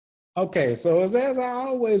Okay, so as I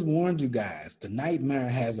always warned you guys, the nightmare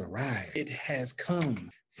has arrived. It has come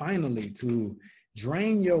finally to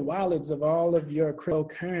drain your wallets of all of your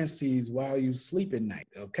cryptocurrencies while you sleep at night.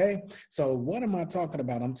 Okay, so what am I talking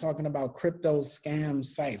about? I'm talking about crypto scam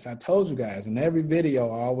sites. I told you guys in every video,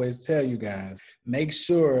 I always tell you guys, make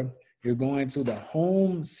sure you're going to the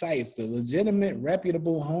home sites, the legitimate,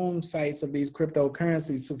 reputable home sites of these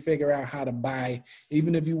cryptocurrencies to figure out how to buy,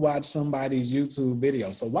 even if you watch somebody's YouTube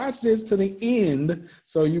video. So watch this to the end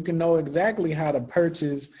so you can know exactly how to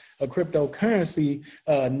purchase a cryptocurrency,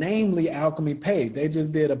 namely Alchemy Pay. They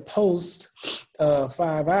just did a post 5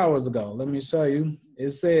 hours ago. Let me show you. It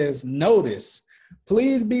says, notice,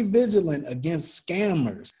 please be vigilant against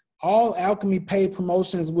scammers. All Alchemy Pay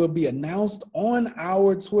promotions will be announced on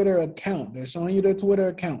our Twitter account. They're showing you their Twitter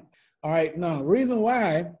account. All right, now the reason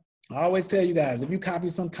why, I always tell you guys, if you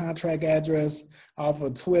copy some contract address off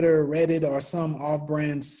of Twitter, Reddit, or some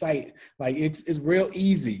off-brand site, like it's real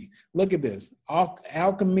easy. Look at this,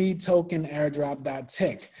 Alchemy token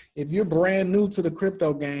airdrop.tech. If you're brand new to the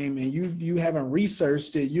crypto game and you haven't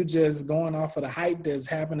researched it, you're just going off of the hype that's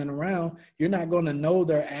happening around, you're not gonna know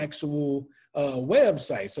their actual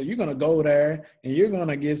website. So you're going to go there and you're going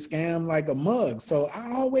to get scammed like a mug. So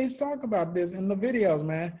I always talk about this in the videos,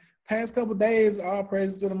 man. Past couple days, all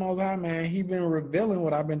praise to the Most High, man. He been revealing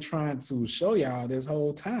what I've been trying to show y'all this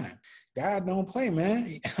whole time. God don't play,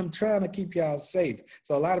 man. I'm trying to keep y'all safe.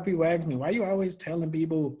 So a lot of people ask me, why you always telling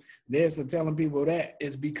people this or telling people that?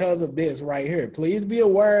 It's because of this right here. Please be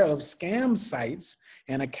aware of scam sites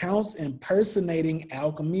and accounts impersonating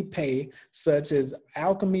Alchemy Pay, such as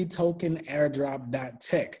Alchemy Token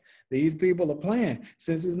Airdrop.tech. These people are playing.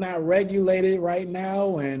 Since it's not regulated right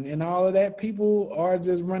now and all of that, people are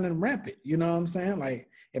just running rampant. You know what I'm saying? Like,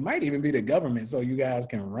 it might even be the government, so you guys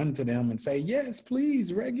can run to them and say, yes,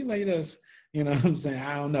 please regulate us. You know what I'm saying?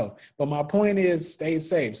 I don't know. But my point is stay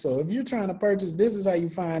safe. So if you're trying to purchase, this is how you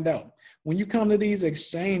find out. When you come to these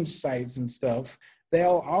exchange sites and stuff,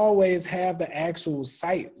 they'll always have the actual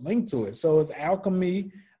site linked to it. So it's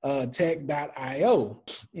alchemytech.io.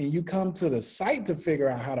 And you come to the site to figure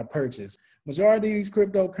out how to purchase. Majority of these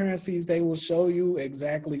cryptocurrencies, they will show you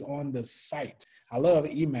exactly on the site. I love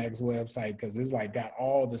Emacs website because it's like got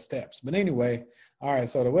all the steps. But anyway, all right,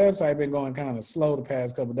 so the website been going kind of slow the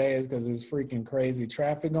past couple of days because it's freaking crazy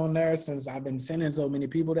traffic on there since I've been sending so many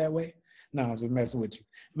people that way. No, I'm just messing with you.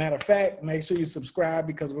 Matter of fact, make sure you subscribe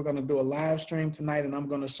because we're going to do a live stream tonight and I'm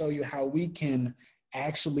going to show you how we can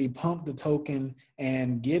actually pump the token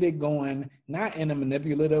and get it going, not in a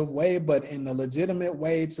manipulative way, but in a legitimate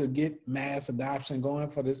way to get mass adoption going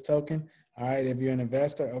for this token. All right, if you're an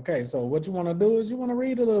investor. Okay, so what you want to do is you want to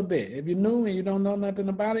read a little bit. If you're new and you don't know nothing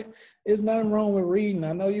about it, there's nothing wrong with reading.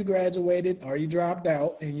 I know you graduated or you dropped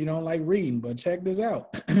out and you don't like reading, but check this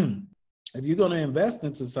out. If you're going to invest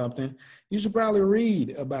into something, you should probably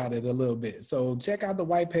read about it a little bit. So check out the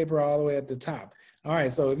white paper all the way at the top. All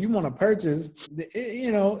right, so if you want to purchase,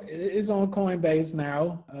 it's on Coinbase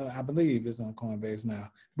now. I believe it's on Coinbase now.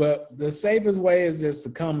 But the safest way is just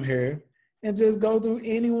to come here and just go through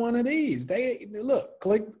any one of these. Look,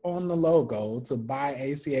 click on the logo to buy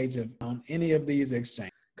ACH on any of these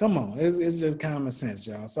exchanges. Come on, it's just common sense,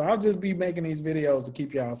 y'all. So I'll just be making these videos to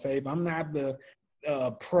keep y'all safe. I'm not the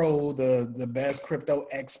the best crypto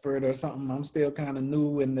expert or something. I'm still kind of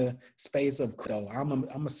new in the space of crypto.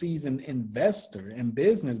 I'm a seasoned investor and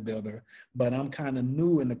business builder, but I'm kind of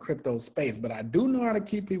new in the crypto space. But I do know how to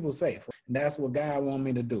keep people safe. And that's what God wants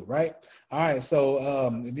me to do, right? All right,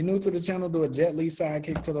 so if you're new to the channel, do a Jet Li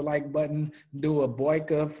sidekick to the like button, do a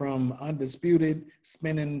Boyka from Undisputed,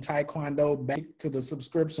 spinning Taekwondo back to the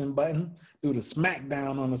subscription button, do the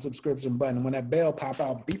smackdown on the subscription button. When that bell pop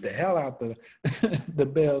out, beat the hell out the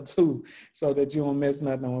bell too, so that you don't miss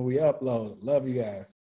nothing when we upload. Love you guys.